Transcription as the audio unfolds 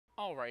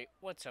Alright,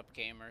 what's up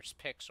gamers?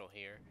 Pixel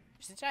here.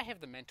 Since I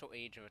have the mental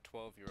age of a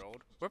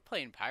 12-year-old, we're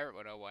playing Pirate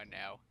 101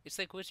 now. It's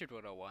like Wizard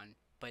 101,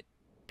 but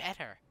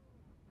better.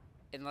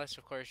 Unless,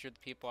 of course, you're the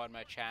people on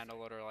my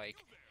channel that are like,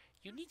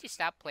 you need to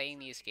stop playing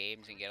these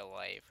games and get a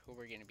life. Who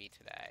we're gonna be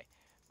today?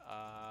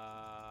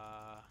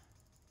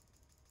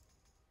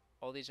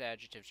 All these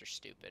adjectives are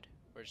stupid.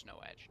 Where's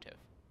no adjective?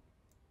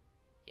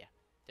 Yeah,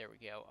 there we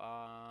go.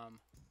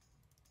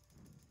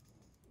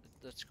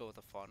 Let's go with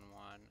a fun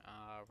one.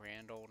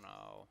 Randall,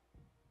 no.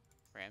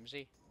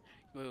 Ramsey?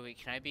 Wait,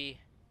 can I be...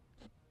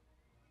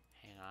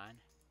 Hang on.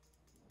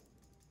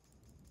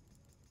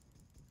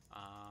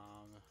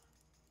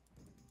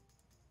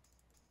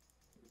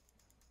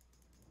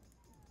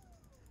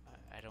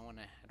 I don't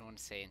wanna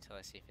say until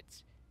I see if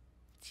it's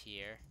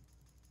here.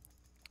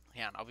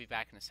 Hang on, I'll be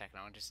back in a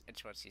second. I just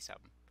want to see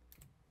something.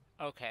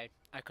 Okay,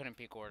 I couldn't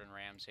be Gordon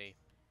Ramsay.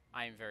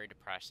 I am very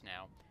depressed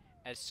now.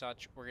 As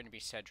such, we're gonna be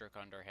Cedric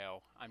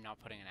Underhill. I'm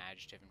not putting an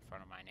adjective in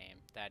front of my name.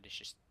 That is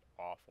just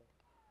awful.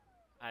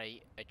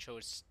 I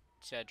chose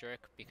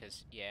Cedric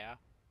because, yeah.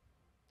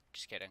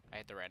 Just kidding. I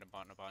hit the random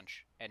button a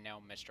bunch. And now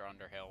Mr.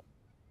 Underhill.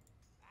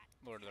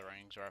 Lord of the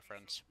Rings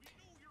reference.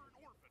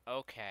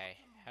 Okay.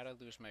 How'd I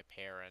lose my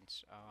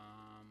parents?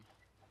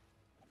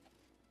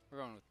 We're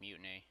going with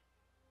mutiny.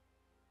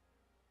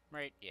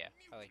 Right? Yeah,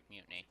 I like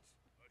mutiny.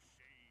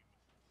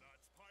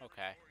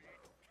 Okay.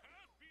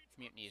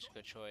 Mutiny is a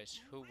good choice.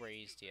 Who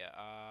raised you?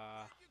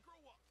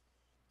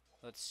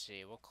 Let's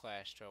see. What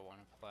class do I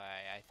want to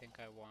play? I think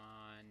I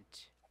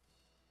want...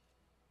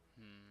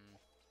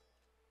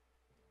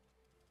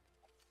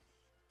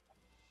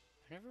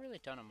 I've never really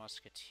done a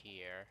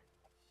musketeer.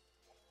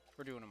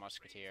 We're doing a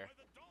musketeer.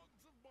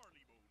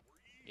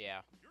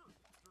 Yeah.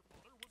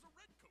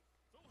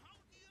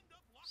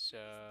 So,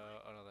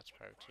 oh no, that's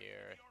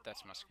privateer.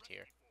 That's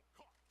musketeer.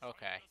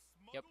 Okay.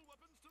 Yep.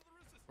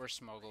 We're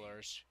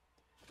smugglers.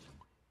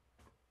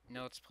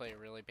 Now let's play a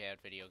really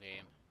bad video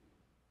game.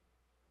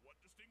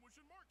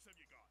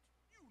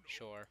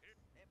 Sure.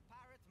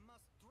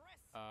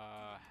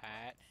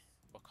 Hat.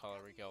 What color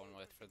are we going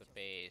with for the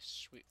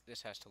base?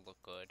 This has to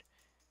look good.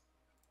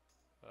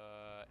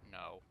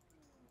 No.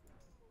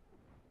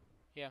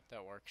 Yeah,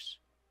 that works.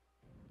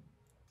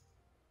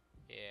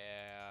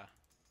 Yeah.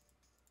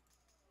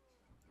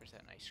 Where's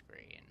that nice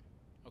green?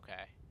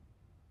 Okay.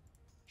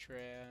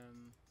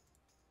 Trim.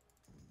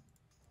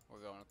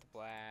 We're going with the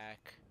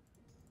black.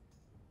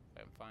 If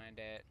I can find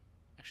it.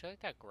 Actually, I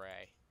like that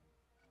gray.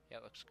 Yeah,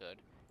 it looks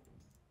good.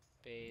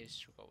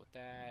 Base, we'll go with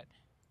that.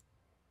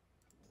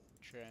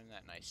 Trim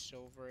that nice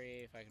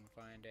silvery, if I can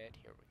find it.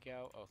 Here we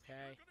go.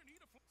 Okay.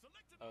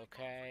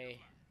 Okay.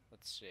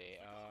 Let's see.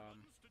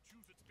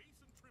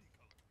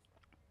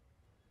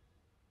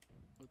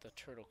 Ooh, the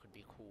turtle could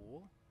be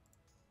cool.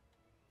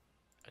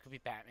 I could be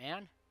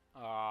Batman.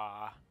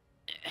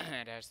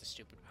 It has the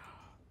stupid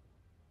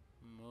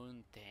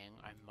moon thing.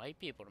 I might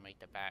be able to make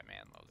the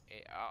Batman look.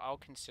 I'll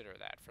consider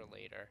that for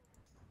later.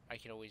 I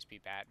could always be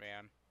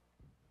Batman.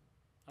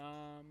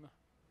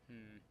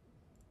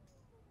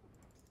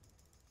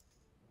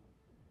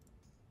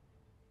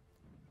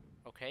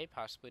 Okay,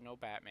 possibly no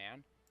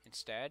Batman.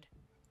 Instead,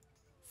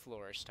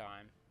 florist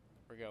time.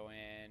 We're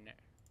going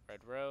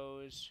red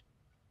rose.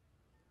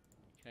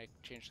 Can I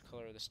change the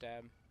color of the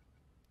stem?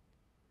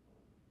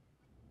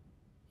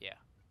 Yeah.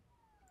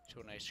 To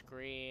a nice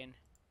green.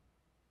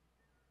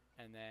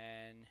 And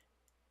then...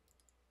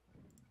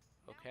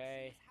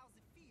 Okay.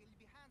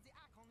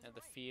 And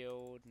the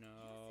field,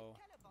 no.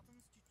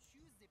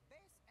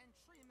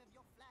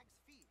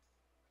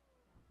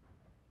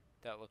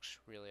 That looks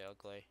really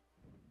ugly.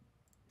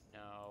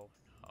 No,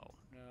 no,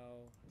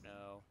 no,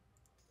 no.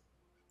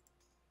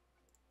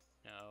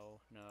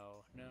 No,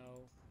 no,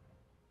 no.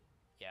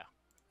 Yeah,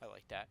 I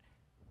like that.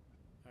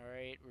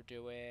 Alright, we're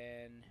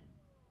doing...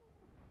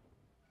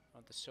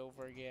 Want the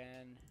silver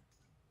again.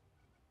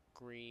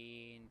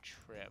 Green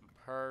trim.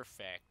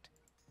 Perfect.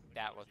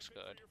 That looks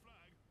good.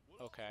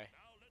 Okay.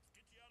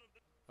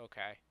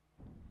 Okay.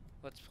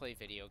 Let's play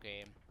video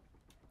game.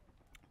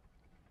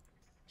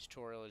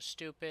 Tutorial is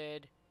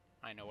stupid.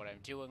 I know what I'm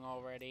doing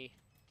already.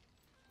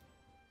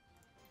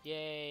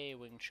 Yay,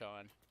 Wing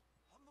Chun.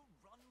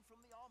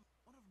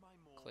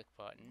 Click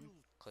button.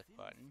 Click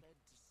button.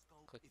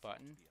 Click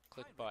button.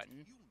 Click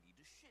button.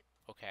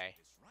 Okay.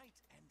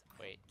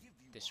 Wait.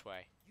 This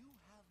way.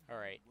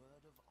 Alright.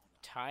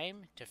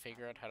 Time to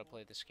figure out how to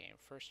play this game.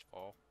 First of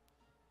all,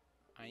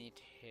 I need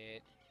to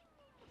hit...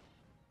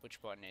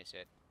 Which button is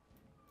it?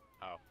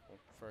 Oh, well,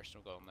 first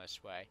I'm going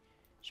this way.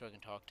 So I can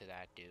talk to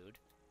that dude.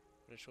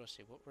 But I just want to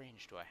see, what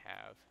range do I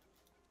have?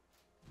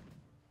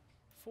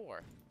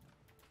 4.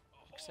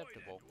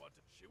 Acceptable.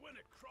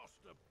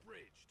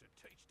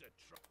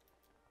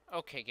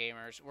 Okay,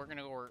 gamers, we're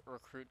gonna go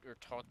recruit or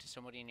talk to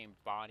somebody named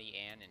Bonnie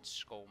Ann in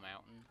Skull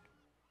Mountain,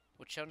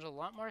 which sounds a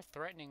lot more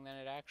threatening than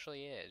it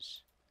actually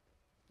is.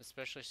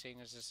 Especially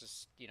seeing as this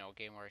is, you know, a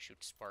game where I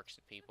shoot sparks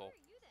at people.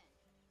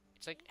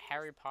 It's like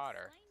Harry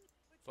Potter,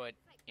 but,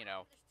 you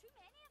know,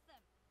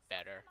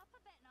 better.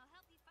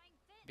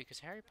 Because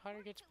Harry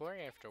Potter gets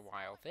boring after a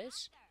while.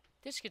 This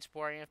This gets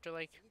boring after,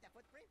 like,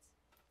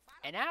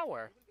 an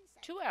hour.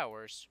 2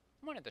 hours.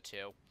 One of the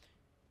two.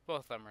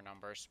 Both of them are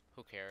numbers.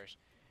 Who cares?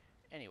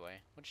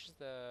 Anyway, which is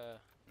the...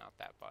 Not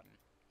that button.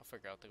 I'll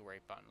figure out the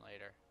right button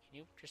later. Can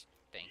you just...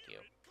 Thank you.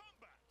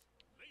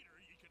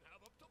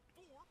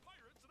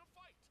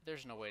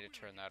 There's no way to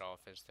turn that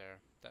off, is there?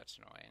 That's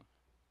annoying.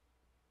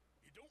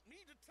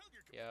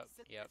 Yep.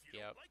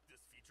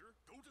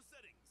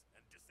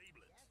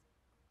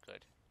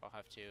 Good. I'll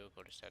have to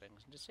go to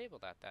settings and disable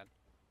that then.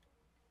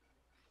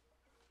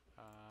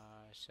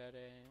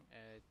 Setting,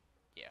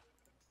 yeah.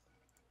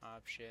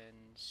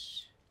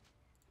 Options.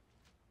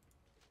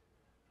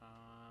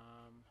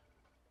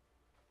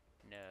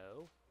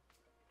 No.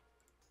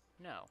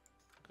 No.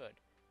 Good.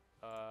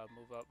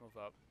 Move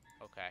up.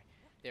 Okay.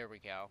 There we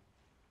go.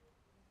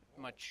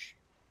 Much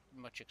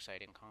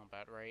exciting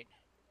combat, right?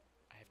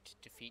 I have to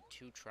defeat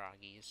 2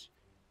 Troggies.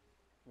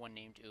 One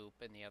named Oop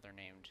and the other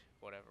named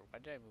whatever. Why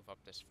did I move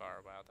up this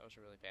far? Wow, that was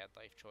a really bad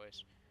life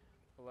choice.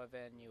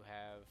 11, you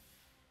have...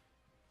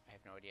 I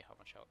have no idea how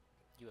much health.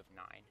 You have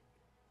 9.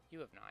 You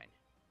have 9.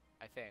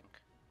 I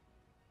think.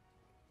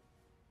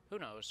 Who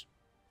knows?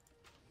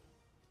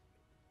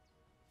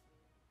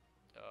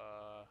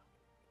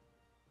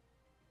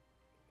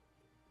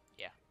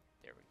 Yeah.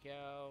 There we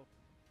go.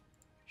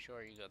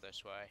 Sure, you go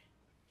this way.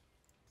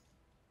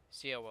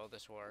 See how well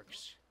this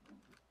works.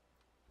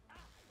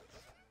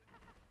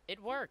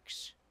 It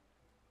works!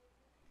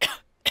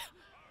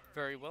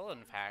 Very well,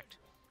 in fact.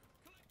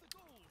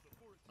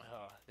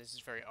 This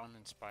is very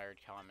uninspired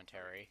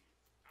commentary.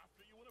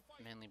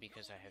 Mainly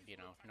because I have, you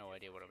know, no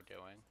idea what I'm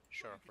doing.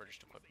 Sure, we're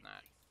just equipping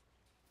that.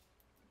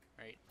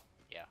 Right?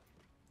 Yeah.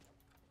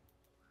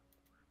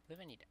 I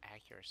believe I need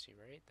accuracy,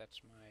 right?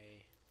 That's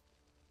my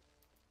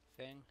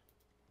thing.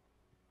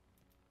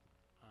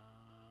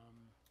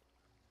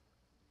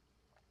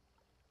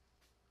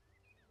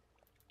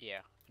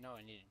 Yeah. No,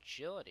 I need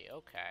agility.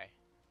 Okay.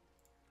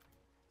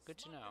 Good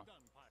to know.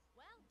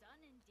 Well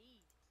done indeed.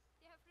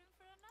 You have room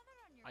for another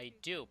on your I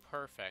do.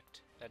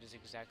 Perfect. That is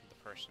exactly the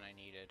person I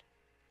needed.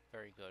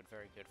 Very good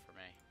for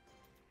me.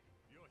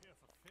 You're here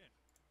for Finn.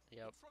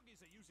 Yep. The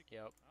Troggies are using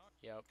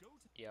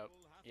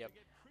Yep.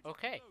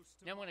 Okay.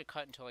 Now I'm going to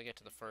cut until I get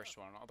to the first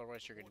one.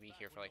 Otherwise, you're going to be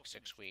here for like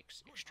 6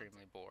 weeks.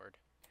 Extremely bored.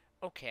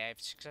 Okay, I've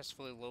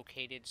successfully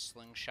located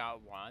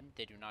Slingshot 1.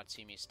 They do not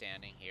see me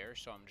standing here,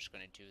 so I'm just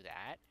going to do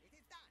that.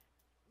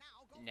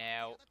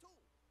 Now,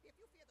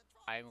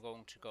 I'm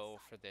going to go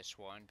for this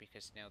one,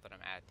 because now that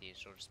I'm at these,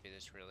 it'll just be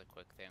this really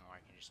quick thing where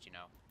I can just, you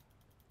know...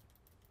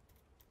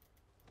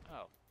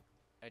 Oh.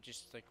 I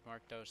just, like,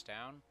 marked those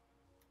down.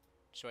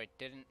 So I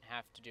didn't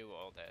have to do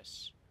all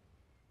this.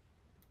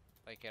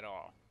 Like, at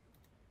all.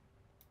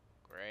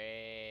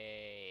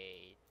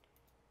 Great.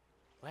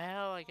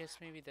 Well, I guess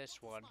maybe this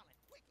one.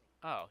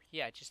 Oh,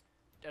 yeah, I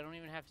don't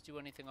even have to do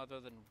anything other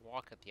than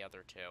walk at the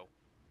other two.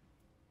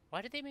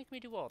 Why did they make me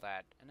do all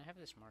that? And I have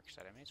this mark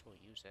set, I may as well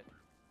use it.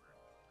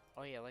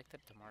 Oh yeah, I like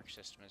that the mark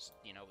system is,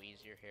 you know,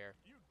 easier here.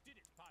 You did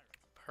it, Pirate.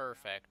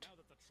 Perfect. Now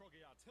that the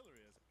Troggy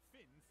artillery is,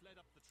 Finn fled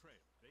up the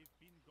trail. They've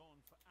been gone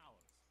for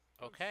hours.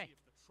 Okay. See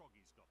if the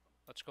Troggies got them.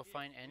 Let's go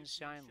find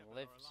Ensign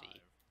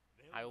Livesey.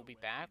 I will be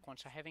back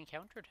once I have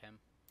encountered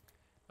him.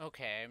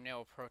 Okay, I'm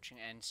now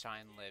approaching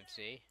Ensign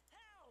Livesey.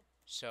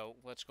 So,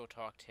 let's go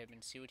talk to him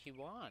and see what he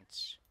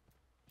wants.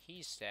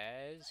 He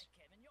says...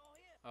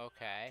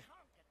 Okay.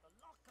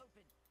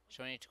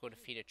 So I need to go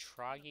defeat a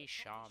Troggy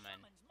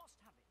Shaman.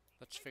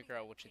 Let's figure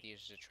out which of these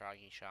is a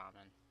Troggy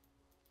Shaman.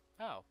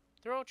 Oh,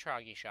 they're all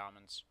Troggy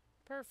Shamans.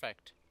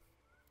 Perfect.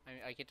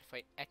 I get to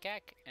fight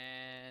Ekek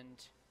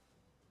and...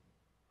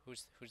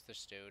 Who's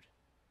this dude?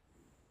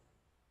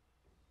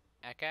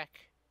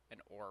 Ekek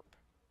and Orp.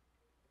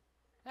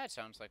 That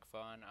sounds like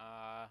fun.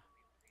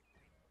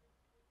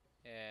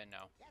 Yeah,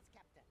 no.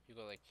 You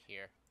go like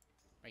here.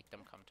 Make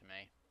them come to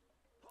me.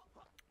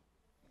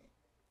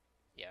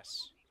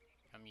 Yes.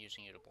 I'm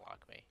using you to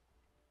block me.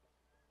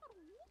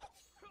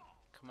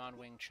 Come on,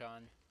 Wing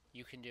Chun.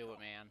 You can do it,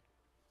 man.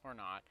 Or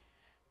not.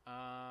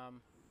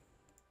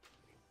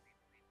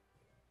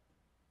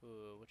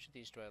 Ooh, which of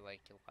these do I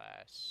like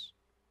less?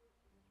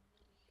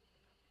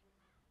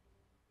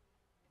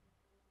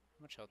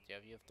 How much health do you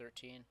have? You have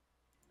 13?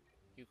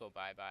 You go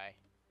bye-bye.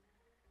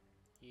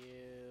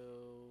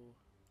 You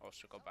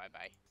also go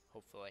bye-bye.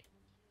 Hopefully.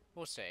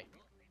 We'll see.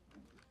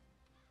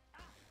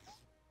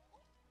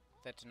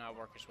 That did not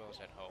work as well as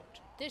I'd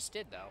hoped. This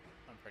did, though,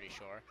 I'm pretty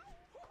sure.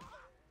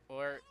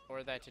 Or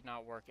that did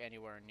not work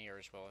anywhere near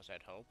as well as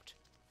I'd hoped.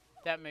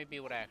 That may be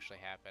what actually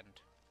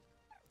happened.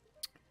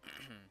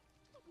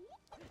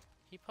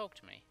 He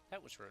poked me.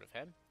 That was rude of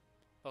him.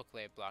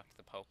 Luckily, I blocked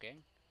the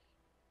poking.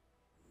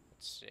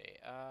 Let's see.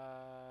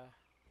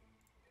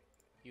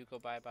 You go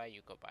bye-bye,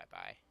 you go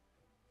bye-bye.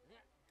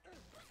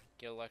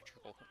 Get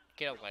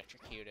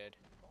electrocuted.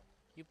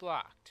 You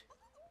blocked.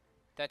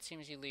 That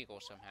seems illegal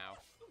somehow.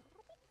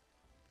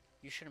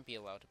 You shouldn't be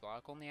allowed to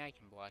block. Only I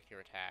can block your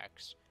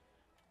attacks.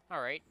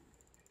 Alright.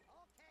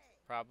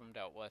 Problem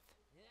dealt with.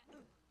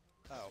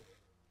 Oh.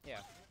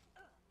 Yeah.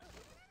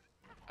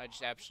 I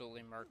just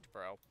absolutely murked,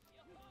 bro.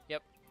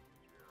 Yep.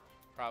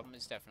 Problem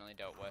is definitely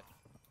dealt with.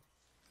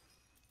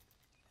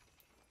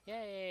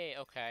 Yay!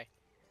 Okay.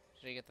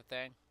 Did I get the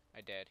thing?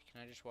 I did.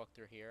 Can I just walk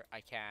through here?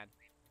 I can.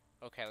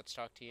 Okay, let's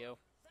talk to you.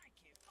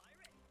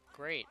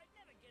 Great.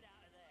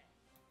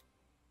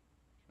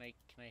 Can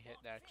I hit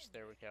next?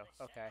 There we go.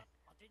 Okay.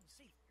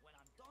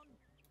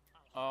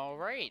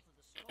 Alright.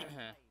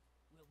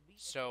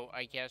 So,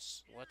 I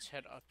guess let's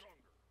head up.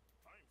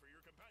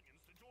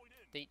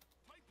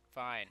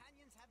 Fine.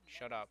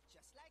 Shut up.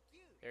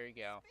 There you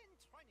go.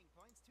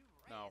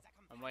 No,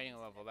 I'm waiting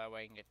a level. That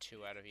way I can get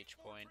 2 out of each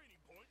point.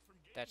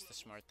 That's the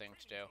smart thing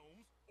to do.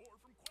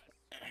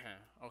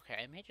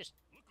 Okay, I may just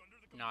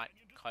not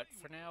cut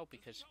for now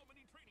because...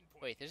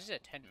 Wait, this is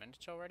at 10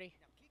 minutes already?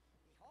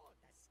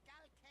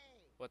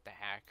 What the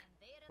heck?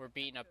 We're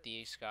beating up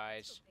these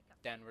guys,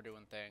 then we're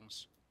doing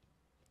things.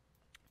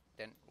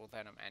 Then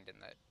I'm ending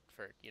that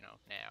for, you know,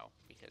 now,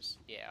 because,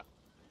 yeah.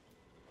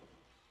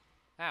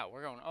 Wow,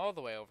 we're going all the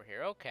way over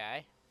here.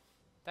 Okay.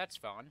 That's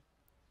fun.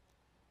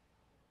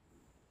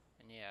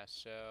 And yeah,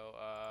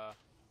 so,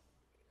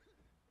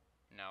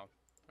 no,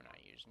 we're not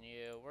using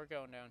you. We're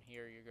going down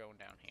here, you're going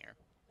down here.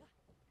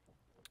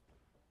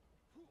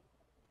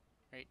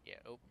 Right,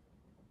 yeah, oh,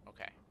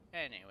 okay.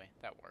 Anyway,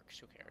 that works,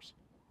 who cares?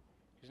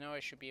 Because now I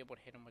should be able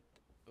to hit him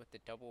with the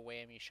double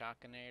whammy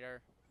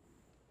shotgunator.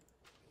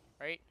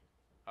 Right?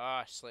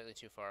 Ah, slightly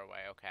too far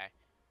away, okay.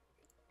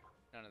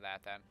 None of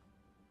that, then.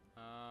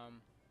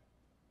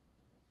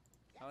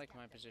 I like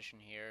my position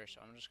here,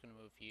 so I'm just going to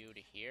move you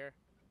to here.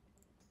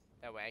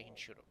 That way I can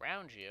shoot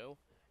around you,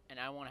 and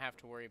I won't have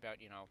to worry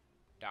about, you know,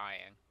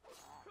 dying.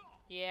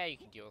 Yeah, you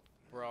can deal with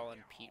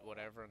Brawlin, Pete,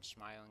 whatever, and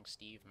Smiling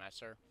Steve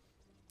Messer.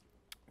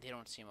 They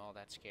don't seem all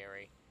that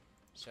scary.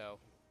 So,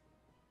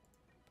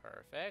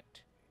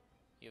 perfect.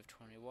 You have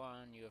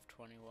 21, you have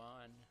 21.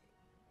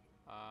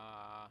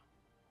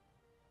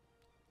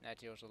 That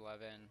deals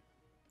 11.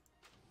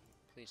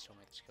 Please tell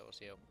me this kills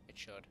you. It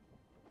should.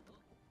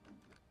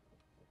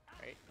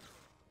 Right?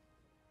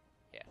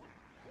 Yeah.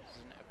 This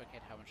is an epic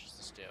hit. How much does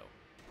this do?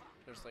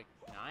 There's like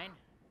 9?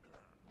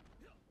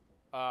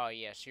 Oh,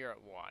 yes, you're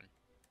at 1.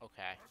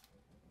 Okay.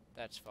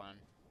 That's fun.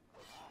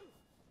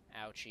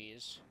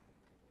 Ouchies.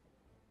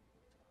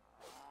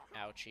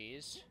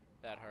 Ouchies.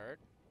 That hurt.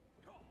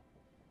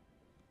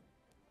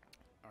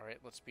 Alright,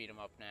 let's beat him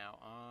up now.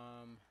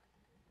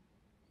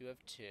 You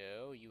have 2.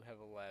 You have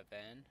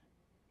 11.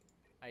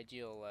 I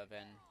deal 11.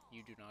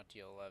 You do not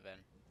deal 11.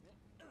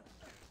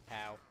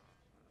 Pow.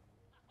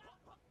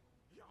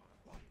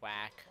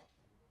 Whack.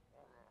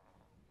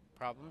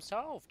 Problem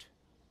solved.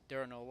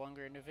 There are no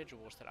longer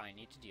individuals that I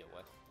need to deal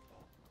with.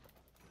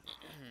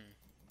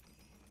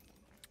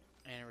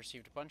 And I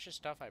received a bunch of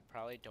stuff I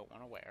probably don't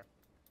want to wear.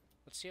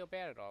 Let's see how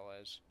bad it all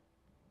is.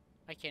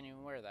 I can't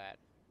even wear that.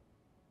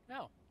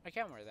 No, I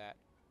can wear that.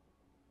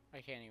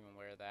 I can't even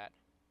wear that.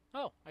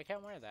 Oh, I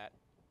can't wear that.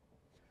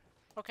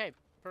 Okay,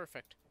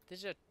 perfect. This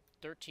is at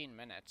 13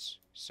 minutes,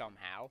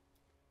 somehow.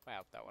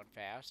 Wow, that went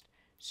fast.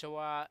 So,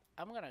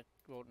 I'm gonna...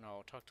 Well,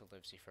 no, talk to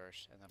Livesey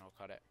first, and then I'll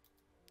cut it.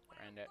 Or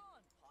end it.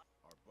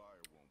 Our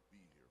buyer won't be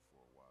here for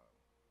a while.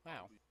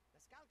 Wow.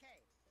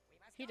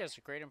 He does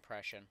a great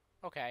impression.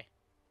 Okay.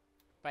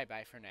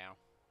 Bye-bye for now.